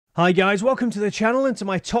Hi guys, welcome to the channel and to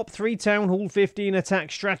my top 3 Town Hall 15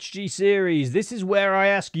 attack strategy series. This is where I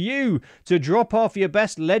ask you to drop off your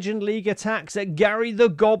best Legend League attacks at Gary the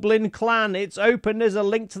Goblin clan. It's open, there's a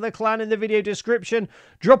link to the clan in the video description.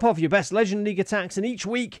 Drop off your best Legend League attacks and each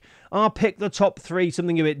week I'll pick the top 3,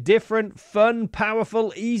 something a bit different, fun,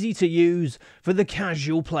 powerful, easy to use for the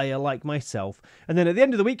casual player like myself. And then at the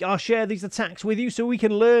end of the week I'll share these attacks with you so we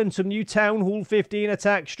can learn some new Town Hall 15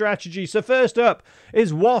 attack strategy. So first up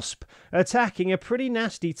is Wasp attacking a pretty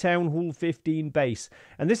nasty Town Hall 15 base.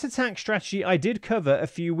 And this attack strategy I did cover a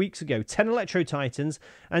few weeks ago. 10 Electro Titans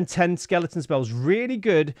and 10 Skeleton Spells. Really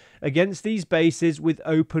good against these bases with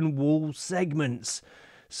open wall segments.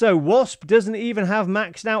 So, Wasp doesn't even have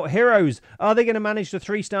maxed out heroes. Are they going to manage to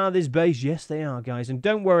 3-star this base? Yes, they are, guys. And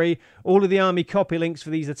don't worry, all of the army copy links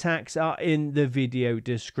for these attacks are in the video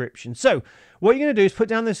description. So, what you're going to do is put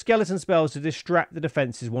down the skeleton spells to distract the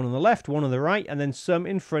defenses. One on the left, one on the right, and then some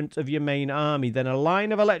in front of your main army. Then a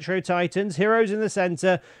line of Electro Titans, heroes in the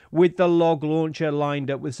center, with the log launcher lined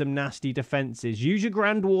up with some nasty defenses. Use your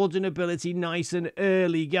Grand Warden ability nice and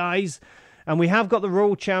early, guys. And we have got the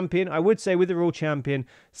Royal Champion. I would say with the Royal Champion,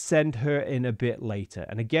 send her in a bit later.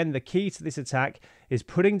 And again, the key to this attack is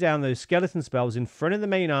putting down those skeleton spells in front of the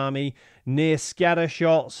main army, near scatter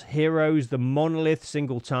shots, heroes, the monolith,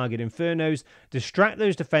 single target infernos, distract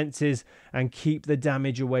those defenses and keep the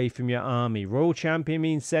damage away from your army. Royal Champion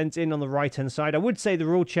means sent in on the right hand side. I would say the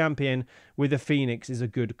Royal Champion with the Phoenix is a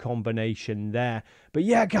good combination there. But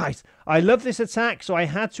yeah, guys, I love this attack, so I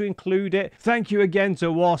had to include it. Thank you again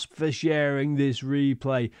to Wasp for sharing this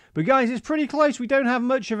replay. But guys, it's pretty close. We don't have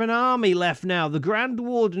much of an army left now. The Grand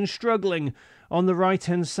Warden struggling on the right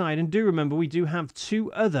hand side, and do remember we do have 2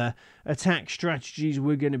 other attack strategies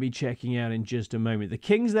we're going to be checking out in just a moment. The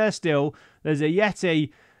King's there still. There's a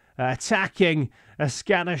Yeti attacking a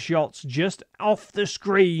scatter shots just off the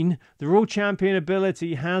screen. The Royal Champion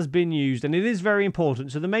ability has been used, and it is very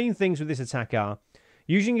important. So the main things with this attack are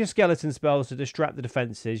using your skeleton spells to distract the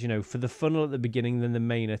defenses, you know, for the funnel at the beginning, then the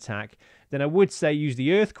main attack. Then I would say use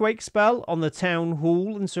the Earthquake spell on the Town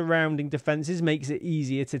Hall and surrounding defenses, makes it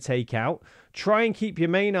easier to take out. Try and keep your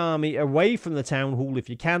main army away from the Town Hall if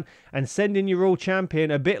you can, and send in your Royal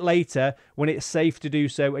Champion a bit later when it's safe to do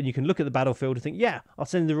so, and you can look at the battlefield and think, yeah, I'll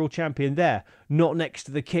send the Royal Champion there, not next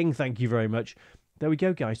to the King, thank you very much. There we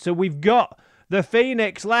go, guys. So we've got the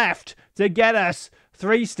Phoenix left to get us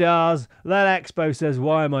 3 stars. That Expo says,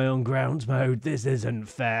 why am I on grounds mode? This isn't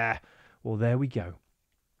fair. Well, there we go.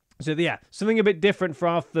 So yeah, something a bit different for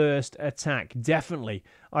our first attack. Definitely.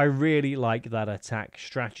 I really like that attack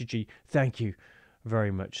strategy. Thank you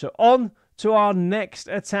very much. So on to our next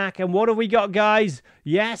attack. And what have we got, guys?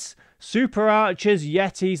 Yes, Super Archers,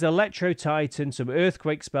 Yetis, Electro Titan, some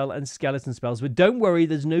Earthquake spell and Skeleton spells. But don't worry,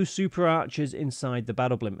 there's no Super Archers inside the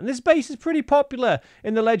Battle Blimp. And this base is pretty popular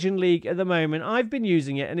in the Legend League at the moment. I've been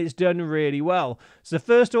using it and it's done really well. So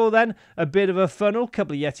first of all then, a bit of a funnel.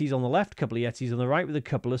 Couple of Yetis on the left, couple of Yetis on the right with a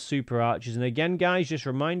couple of Super Archers. And again, guys, just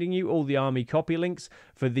reminding you, all the army copy links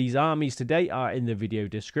for these armies today are in the video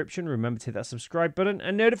description. Remember to hit that subscribe button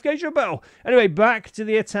and notification bell. Anyway, back to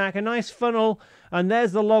the attack. A nice funnel. And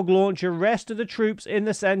there's the log launcher, rest of the troops in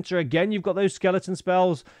the center. Again, you've got those skeleton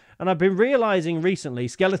spells. And I've been realizing recently,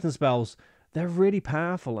 skeleton spells, they're really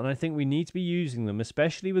powerful. And I think we need to be using them,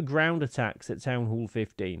 especially with ground attacks at Town Hall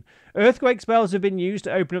 15. Earthquake spells have been used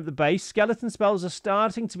to open up the base. Skeleton spells are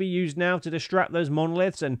starting to be used now to distract those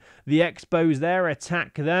monoliths and the expos there,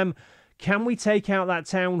 attack them. Can we take out that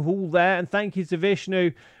Town Hall there? And thank you to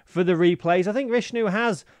Vishnu for the replays. I think Vishnu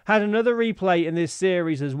has had another replay in this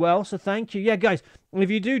series as well, so thank you. Yeah, guys,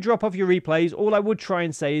 if you do drop off your replays, all I would try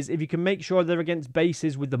and say is if you can make sure they're against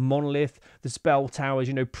bases with the monolith, the spell towers,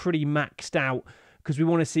 you know, pretty maxed out, because we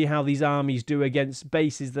want to see how these armies do against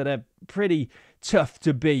bases that are pretty tough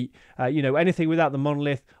to beat. You know, anything without the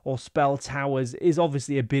monolith or spell towers is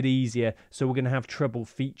obviously a bit easier, so we're going to have trouble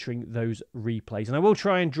featuring those replays. And I will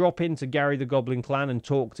try and drop into Gary the Goblin clan and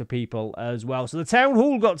talk to people as well. So the Town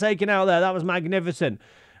Hall got taken out there. That was magnificent.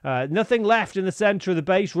 Nothing left in the center of the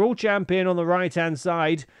base. Royal Champion on the right-hand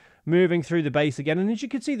side, moving through the base again. And as you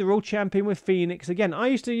can see, the Royal Champion with Phoenix again. I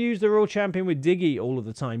used to use the Royal Champion with Diggy all of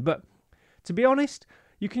the time, but to be honest,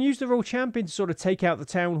 you can use the Royal Champion to sort of take out the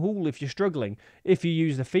Town Hall if you're struggling, if you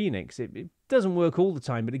use the Phoenix. It doesn't work all the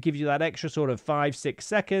time, but it gives you that extra sort of 5-6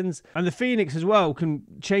 seconds. And the Phoenix as well can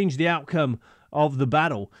change the outcome of the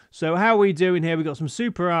battle. So how are we doing here? We've got some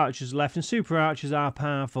Super Archers left, and Super Archers are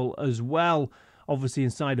powerful as well, obviously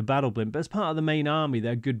inside a Battle Blimp. But as part of the main army,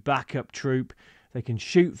 they're a good backup troop. They can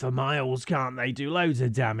shoot for miles, can't they? Do loads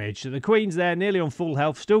of damage. So the Queen's there, nearly on full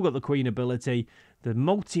health. Still got the Queen ability. the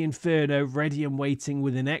multi-inferno ready and waiting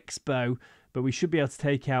with an expo. But we should be able to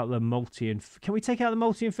take out the Can we take out the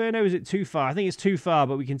multi-inferno? Is it too far? I think it's too far,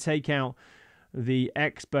 but we can take out the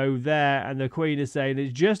expo there. And the Queen is saying,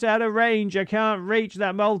 it's just out of range. I can't reach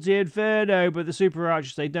that multi-inferno. But the super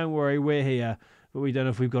archers say, don't worry, we're here. But we don't know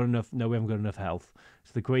if we've got enough. No, we haven't got enough health.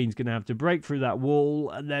 So the Queen's going to have to break through that wall,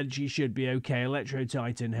 and then she should be okay. Electro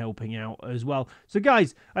Titan helping out as well. So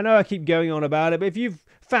guys, I know I keep going on about it, but if you've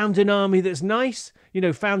found an army that's nice, you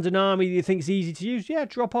know, found an army that you think's easy to use, yeah,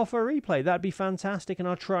 drop off a replay. That'd be fantastic, and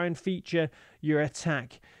I'll try and feature your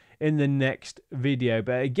attack in the next video.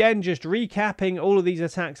 But again, just recapping all of these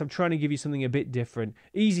attacks, I'm trying to give you something a bit different,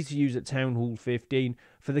 easy to use at Town Hall 15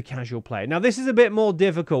 for the casual player. Now, this is a bit more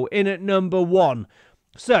difficult in at number 1.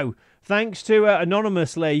 So, thanks to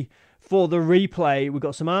Anonymously for the replay. We've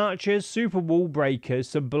got some archers, super wall breakers,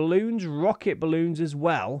 some balloons, rocket balloons as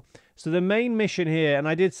well. So the main mission here, and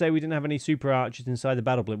I did say we didn't have any super archers inside the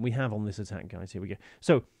battle blimp. We have on this attack, guys. Here we go.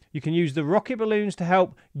 So you can use the rocket balloons to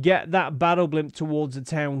help get that battle blimp towards the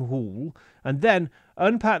town hall, and then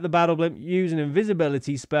unpack the battle blimp, use an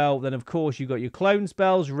invisibility spell. Then, of course, you've got your clone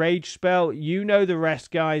spells, rage spell. You know the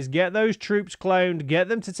rest, guys. Get those troops cloned. Get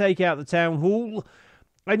them to take out the town hall.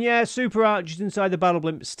 And yeah, super archers inside the battle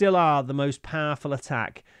blimp still are the most powerful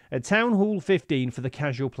attack at Town Hall 15 for the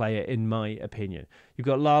casual player, in my opinion. You've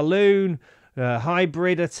got Laloon,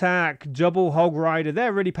 hybrid attack, double hog rider.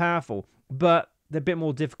 They're really powerful, but they're a bit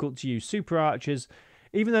more difficult to use. Super archers,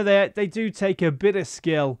 even though they do take a bit of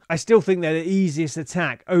skill, I still think they're the easiest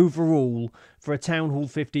attack overall for a Town Hall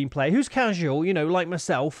 15 player who's casual, you know, like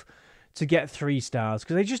myself, to get 3 stars,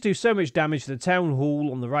 because they just do so much damage to the town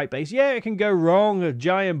hall on the right base. Yeah, it can go wrong, a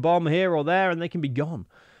giant bomb here or there, and they can be gone.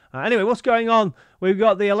 Anyway, what's going on? We've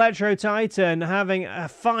got the Electro Titan having a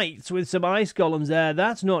fight with some ice golems there.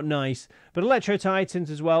 That's not nice. But Electro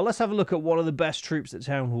Titans as well. Let's have a look at one of the best troops at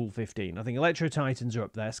Town Hall 15. I think Electro Titans are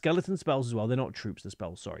up there. Skeleton spells as well. They're not troops, they're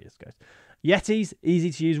spells. Sorry, yes, guys. Yetis, easy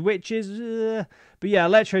to use. Witches, but yeah,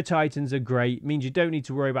 Electro Titans are great. Means you don't need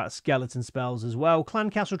to worry about skeleton spells as well. Clan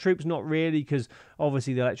Castle troops, not really, because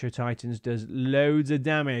obviously the Electro Titans does loads of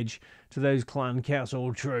damage to those Clan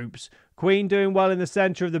Castle troops. Queen doing well in the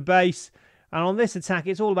center of the base. And on this attack,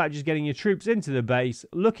 it's all about just getting your troops into the base,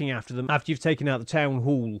 looking after them after you've taken out the town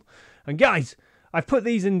hall. And guys, I've put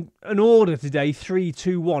these in an order today, 3,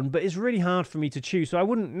 2, 1, but it's really hard for me to choose, so I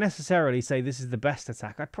wouldn't necessarily say this is the best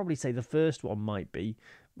attack. I'd probably say the first one might be,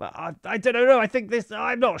 but I don't know, I think this,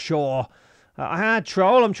 I'm not sure. I had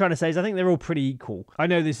Troll, I'm trying to say, is I think they're all pretty equal. I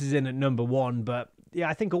know this is in at number 1, but yeah,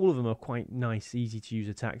 I think all of them are quite nice, easy to use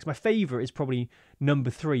attacks. My favourite is probably number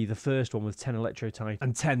 3, the first one with 10 Electro Titan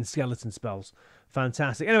and 10 skeleton spells.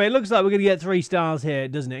 Fantastic. Anyway, it looks like we're going to get 3 stars here,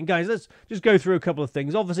 doesn't it? And guys, let's just go through a couple of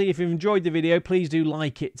things. Obviously, if you've enjoyed the video, please do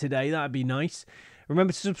like it today. That'd be nice.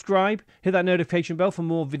 Remember to subscribe, hit that notification bell for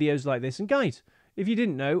more videos like this. And guys, if you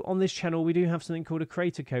didn't know, on this channel we do have something called a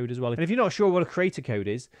creator code as well. And if you're not sure what a creator code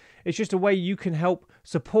is, it's just a way you can help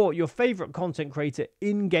support your favourite content creator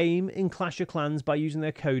in-game in Clash of Clans by using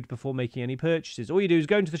their code before making any purchases. All you do is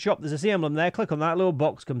go into the shop, there's a C emblem there, click on that, little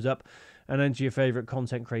box comes up, and enter your favourite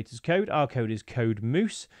content creator's code. Our code is Code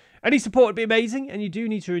Moose. Any support would be amazing, and you do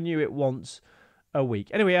need to renew it once a week.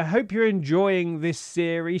 Anyway, I hope you're enjoying this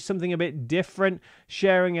series, something a bit different,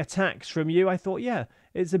 sharing attacks from you. I thought, yeah,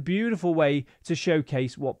 it's a beautiful way to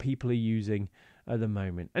showcase what people are using at the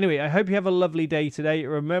moment. Anyway, I hope you have a lovely day today.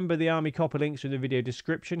 Remember, the army copy links are in the video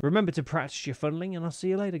description. Remember to practice your funneling, and I'll see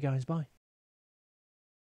you later, guys. Bye.